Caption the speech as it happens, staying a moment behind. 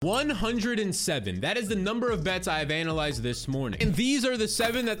107. That is the number of bets I have analyzed this morning. And these are the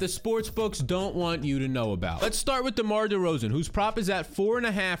 7 that the sports books don't want you to know about. Let's start with DeMar DeRozan, whose prop is at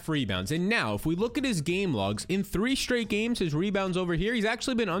 4.5 rebounds. And now, if we look at his game logs, in 3 straight games, his rebounds over here, he's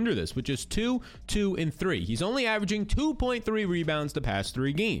actually been under this, which is 2, 2, and 3. He's only averaging 2.3 rebounds the past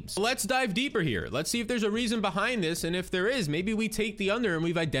 3 games. So let's dive deeper here. Let's see if there's a reason behind this, and if there is, maybe we take the under and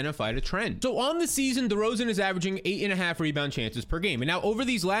we've identified a trend. So on the season, DeRozan is averaging 8.5 rebound chances per game. And now over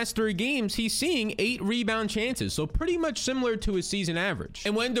these last 3 games, he's seeing 8 rebound chances, so pretty much similar to his season average.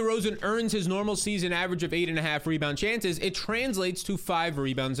 And when DeRozan earns his normal season average of 8.5 rebound chances, it translates to 5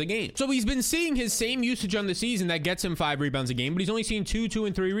 rebounds a game. So he's been seeing his same usage on the season that gets him 5 rebounds a game, but he's only seen 2, 2,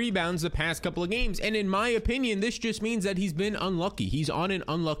 and 3 rebounds the past couple of games. And in my opinion, this just means that he's been unlucky. He's on an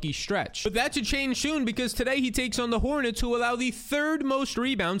unlucky stretch. But that should change soon, because today he takes on the Hornets, who allow the 3rd most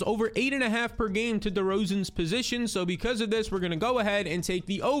rebounds, over 8.5 per game, to DeRozan's position. So because of this, we're going to go ahead and take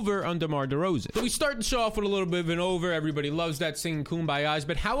the over on DeMar DeRozan. So we start the show off with a little bit of an over. Everybody loves that, singing Kumbayas.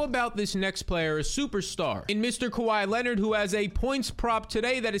 But how about this next player, a superstar, in Mr. Kawhi Leonard, who has a points prop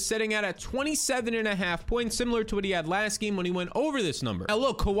today that is setting out at 27.5 points, similar to what he had last game when he went over this number. Now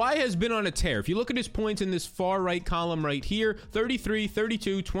look, Kawhi has been on a tear. If you look at his points in this far right column right here, 33,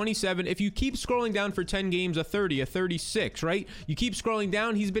 32, 27. If you keep scrolling down for 10 games, a 30, a 36, right? You keep scrolling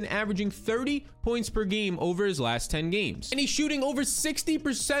down, he's been averaging 30 points per game over his last 10 games. And he's shooting over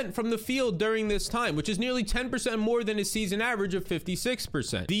 60% from the field during this time, which is nearly 10% more than his season average of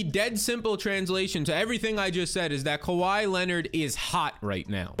 56%. The dead simple translation to everything I just said is that Kawhi Leonard is hot right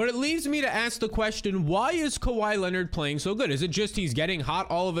now. But it leaves me to ask the question, why is Kawhi Leonard playing so good? Is it just he's getting hot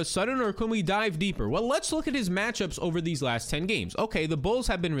all of a sudden, or can we dive deeper? Well, let's look at his matchups over these last 10 games. Okay, the Bulls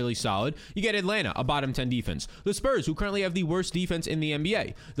have been really solid. You get Atlanta, a bottom 10 defense. The Spurs, who currently have the worst defense in the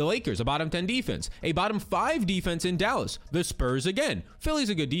NBA. The Lakers, a bottom 10 defense. A bottom 5 defense in Dallas. The Spurs again. Philly's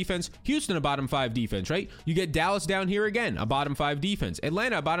a good defense. Houston, a bottom 5 defense, right? You get Dallas down here again, a bottom 5 defense.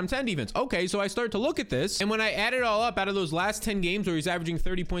 Atlanta, a bottom 10 defense. Okay, so I start to look at this, and when I add it all up, out of those last 10 games where he's averaging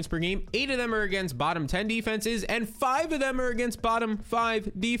 30 points per game, 8 of them are against bottom 10 defenses, and 5 of them are against bottom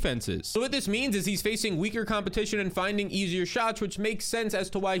 5 defenses. So what this means is he's facing weaker competition and finding easier shots, which makes sense as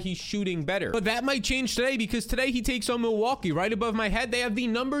to why he's shooting better. But that might change today, because today he takes on Milwaukee. Right above my head, they have the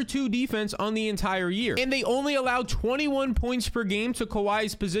number 2 defense on the entire year, and they only allow 21 points per game to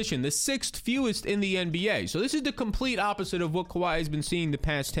Kawhi's position, the 6th fewest in the NBA. So this is the complete opposite of what Kawhi has been seeing the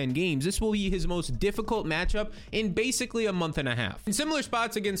past 10 games. This will be his most difficult matchup in basically a month and a half. In similar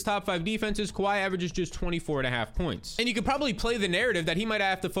spots against top 5 defenses, Kawhi averages just 24.5 points. And you could probably play the narrative that he might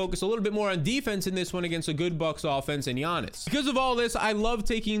have to focus a little bit more on defense in this one against a good Bucks offense and Giannis. Because of all this, I love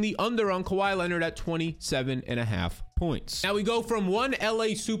taking the under on Kawhi Leonard at 27.5 points. Now we go from one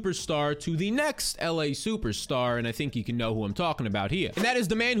LA superstar to the next LA superstar, and I think you can know who I'm talking about here. And that is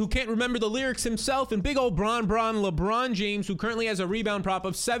the man who can't remember the lyrics himself, and big old LeBron James, who currently has a rebound prop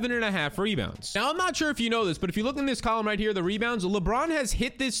of 7.5 rebounds. Now I'm not sure if you know this, but if you look in this column right here, the rebounds, LeBron has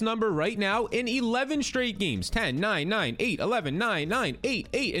hit this number right now in 11 straight games. 10, 9, 9, 8, 11, 9, 9, 8,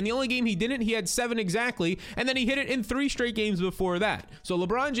 8. And the only game he didn't, he had 7 exactly, and then he hit it in 3 straight games before that. So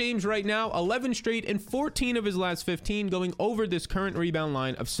LeBron James right now, 11 straight and 14 of his last 15, going over this current rebound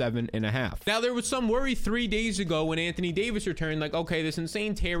line of 7.5. Now there was some worry 3 days ago when Anthony Davis returned, like, okay, this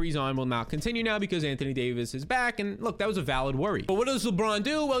insane tear he's on will not continue now because Anthony Davis is back, and look, that was a valid worry. But what does LeBron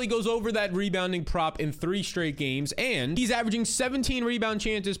do? Well, he goes over that rebounding prop in 3 straight games, and he's averaging 17 rebound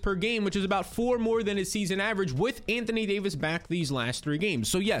chances per game, which is about 4 more than his season average with Anthony Davis back these last 3 games.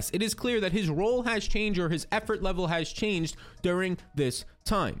 So yes, it is clear that his role has changed, or his effort level has changed during this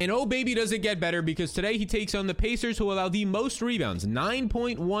time. And oh baby, does it get better, because today he takes on the Pacers, who allow the most rebounds,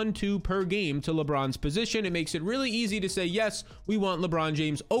 9.12 per game, to LeBron's position. It makes it really easy to say, yes, we want LeBron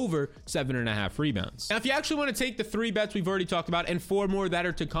James over 7.5 rebounds. Now, if you actually want to take the 3 bets we've already talked about and 4 more that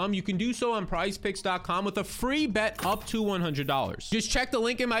are to come, you can do so on prizepicks.com with a free bet up to $100. Just check the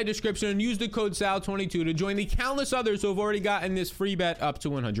link in my description and use the code SAL22 to join the countless others who have already gotten this free bet up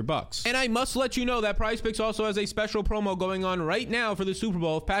to $100. And I must let you know that PrizePicks also has a special promo going on right now for the Super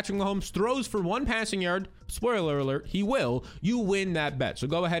Bowl. If Patrick Mahomes throws for 1 passing yard, spoiler alert, he will, you win that bet. So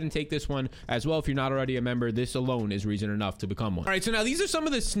go ahead and take this one as well. If you're not already a member, this alone is reason enough to become one. All right, so now these are some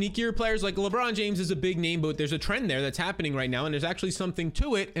of the sneakier players. Like LeBron James is a big name, but there's a trend there that's happening right now, and there's actually something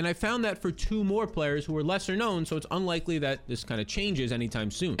to it. And I found that for 2 more players who are lesser known, so it's unlikely that this kind of changes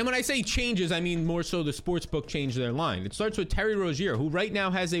anytime soon. And when I say changes, I mean more so the sportsbook changed their line. It starts with Terry Rozier, who right now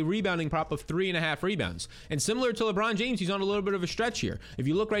has a rebounding prop of 3.5 rebounds. And similar to LeBron James, he's on a little bit of a stretch here. If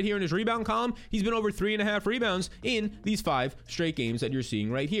you look right here in his rebound column, he's been over 3.5 4.5 rebounds in these 5 straight games that you're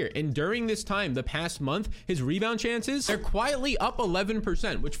seeing right here. And during this time, the past month, his rebound chances, they're quietly up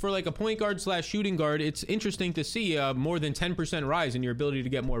 11%, which for like a point guard slash shooting guard, it's interesting to see a more than 10% rise in your ability to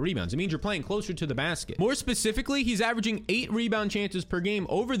get more rebounds. It means you're playing closer to the basket. More specifically, he's averaging 8 rebound chances per game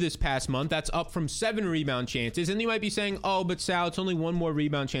over this past month. That's up from 7 rebound chances. And you might be saying, oh, but Sal, it's only 1 more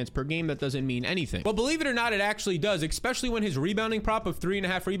rebound chance per game. That doesn't mean anything. Well, believe it or not, it actually does, especially when his rebounding prop of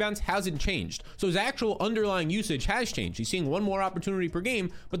 3.5 rebounds hasn't changed. So his actual underlying usage has changed. He's seeing 1 more opportunity per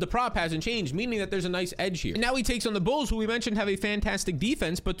game, but the prop hasn't changed, meaning that there's a nice edge here. And now he takes on the Bulls, who we mentioned have a fantastic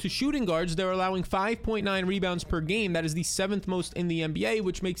defense, but to shooting guards, they're allowing 5.9 rebounds per game. That is the 7th most in the NBA,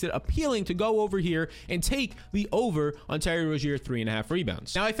 which makes it appealing to go over here and take the over on Terry Rozier 3.5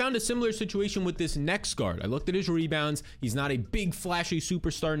 rebounds. Now, I found a similar situation with this next guard. I looked at his rebounds. He's not a big, flashy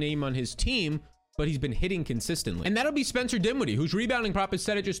superstar name on his team, but he's been hitting consistently. And that'll be Spencer Dinwiddie, whose rebounding prop is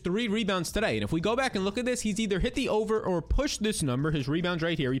set at just 3 rebounds today. And if we go back and look at this, he's either hit the over or pushed this number, his rebounds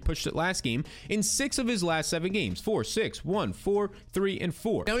right here, he pushed it last game, in 6 of his last 7 games. 4, 6, 1, 4, 3, and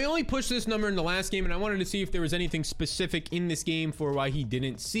 4. Now, he only pushed this number in the last game, and I wanted to see if there was anything specific in this game for why he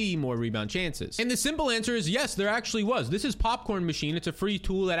didn't see more rebound chances. And the simple answer is yes, there actually was. This is Popcorn Machine. It's a free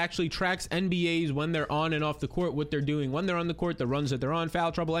tool that actually tracks NBAs when they're on and off the court, what they're doing when they're on the court, the runs that they're on,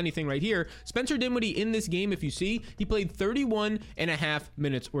 foul trouble, anything right here. Spencer Dinwiddie in this game, if you see, he played 31.5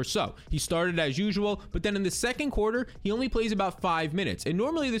 minutes or so. He started as usual, but then in the second quarter, he only plays about 5 minutes. And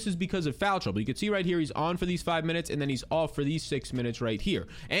normally this is because of foul trouble. You can see right here, he's on for these 5 minutes, and then he's off for these 6 minutes right here.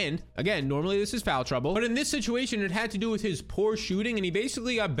 And again, normally this is foul trouble, but in this situation, it had to do with his poor shooting, and he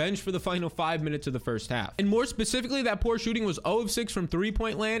basically got benched for the final 5 minutes of the first half. And more specifically, that poor shooting was 0 of 6 from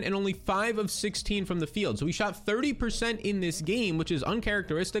 3-point land and only 5 of 16 from the field. So he shot 30% in this game, which is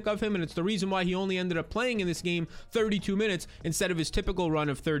uncharacteristic of him, and it's the reason why he only ended up playing in this game 32 minutes instead of his typical run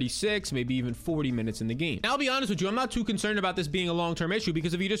of 36, maybe even 40 minutes in the game. Now, I'll be honest with you, I'm not too concerned about this being a long-term issue,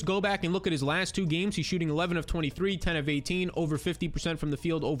 because if you just go back and look at his last 2 games, he's shooting 11 of 23, 10 of 18, over 50% from the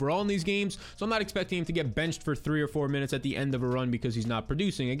field overall in these games. So I'm not expecting him to get benched for 3 or 4 minutes at the end of a run because he's not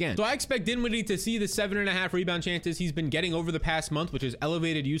producing again. So I expect Dinwiddie to see the 7.5 rebound chances he's been getting over the past month, which is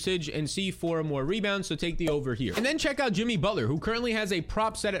elevated usage, and see 4 more rebounds, so take the over here. And then check out Jimmy Butler, who currently has a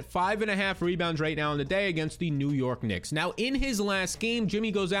prop set at 5.5 rebounds right now in the day against the New York Knicks. Now, in his last game, Jimmy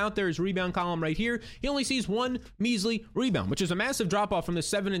goes out there, his rebound column right here, he only sees 1 measly rebound, which is a massive drop off from the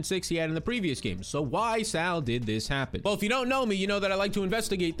 7 and 6 he had in the previous game. So why, Sal, did this happen? Well, if you don't know me, you know that I like to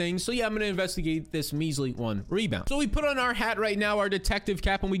investigate things. So yeah, I'm going to investigate this measly 1 rebound. So we put on our hat right now, our detective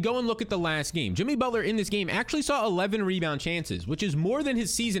cap, and we go and look at the last game. Jimmy Butler in this game actually saw 11 rebound chances, which is more than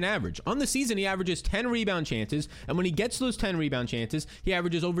his season average. On the season, he averages 10 rebound chances, and when he gets those 10 rebound chances, he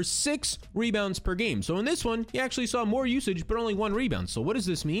averages over 6 rebounds per game. So in this one, he actually saw more usage, but only 1 rebound. So what does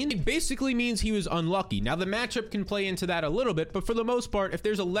this mean? It basically means he was unlucky. Now, the matchup can play into that a little bit, but for the most part, if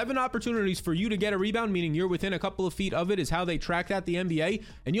there's 11 opportunities for you to get a rebound, meaning you're within a couple of feet of it, is how they track that, the NBA,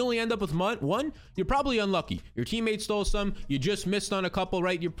 and you only end up with 1, you're probably unlucky. Your teammate stole some, you just missed on a couple,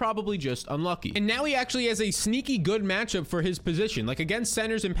 right? You're probably just unlucky. And now he actually has a sneaky good matchup for his position. Like against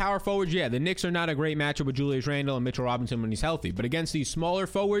centers and power forwards, yeah, the Knicks are not a great matchup with Julius Randle and Mitchell Robinson when he's healthy, but against these smaller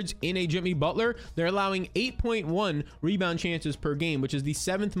forwards in a Jimmy Butler, they're allowing 8.1 rebound chances per game, which is the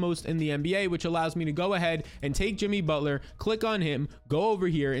 7th most in the NBA, which allows me to go ahead and take Jimmy Butler, click on him, go over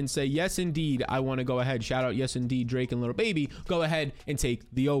here and say, yes, indeed, I want to go ahead. Shout out, yes, indeed, Drake and Little Baby. Go ahead and take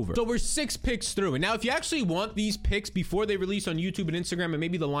the over. So we're 6 picks through. And now if you actually want these picks before they release on YouTube and Instagram, and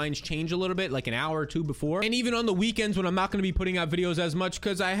maybe the lines change a little bit, like an hour or 2 before, and even on the weekends when I'm not going to be putting out videos as much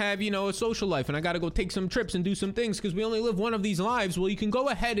because I have, you know, a social life and I got to go take some trips and do some things because we only live one of these lives, well, you can go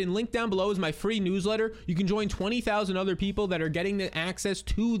ahead and link down below is my free newsletter. You can join 20,000 other people that are getting the access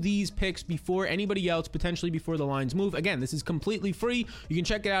to these picks before anybody else, potentially before the lines move. Again, this is completely free. You can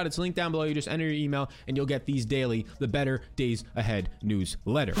check it out. It's linked down below. You just enter your email and you'll get these daily, the Better Days Ahead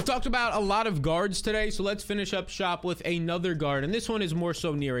newsletter. We talked about a lot of guards today, so let's finish up shop with another guard, and this one is more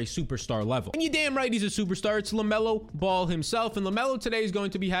so near a superstar level. And you damn right he's a superstar. It's LaMelo Ball himself, and LaMelo today is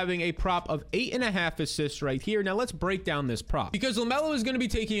going to be having a prop of 8.5 assists right here. Now let's break down this prop, because LaMelo is going to be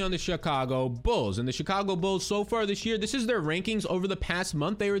taking on the Chicago Bulls, and the Chicago Bulls so far this year, this is their rankings over the past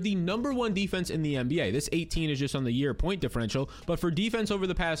month. They are the #1 defense in the NBA. This 18 is just on the year point differential, but for defense over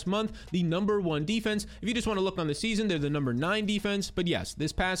the past month, the #1 defense. If you just want to look on the season, they're the #9 defense, but yes,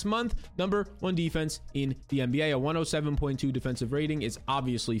 this past month, #1 defense in the NBA. A 107.2 defensive rating is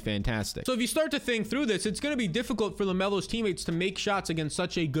obviously fantastic. So if you start to think through this, it's going to be difficult for LaMelo's teammates to make shots against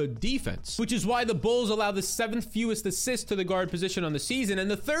such a good defense, which is why the Bulls allow the 7th fewest assists to the guard position on the season and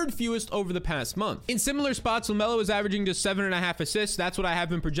the 3rd fewest over the past month. In similar spots, LaMelo is averaging just 7.5 assists. That's what I have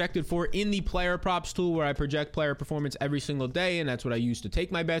been projected for in the player props tool, where I project player performance every single day, and that's what I use to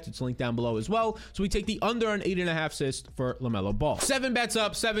take my bets. It's linked down below as well. So we take the under on 8.5 assists for LaMelo Ball. 7 bets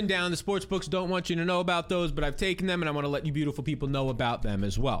up, 7 down. The sports books don't want you to know about those, but I've taken them, and I want to let you beautiful people know about them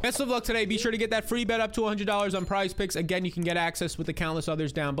as well. Best of luck today. Be sure to get that free bet up to $100 on Prize Picks. Again, you can get access with the countless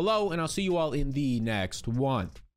others down below, and I'll see you all in the next one.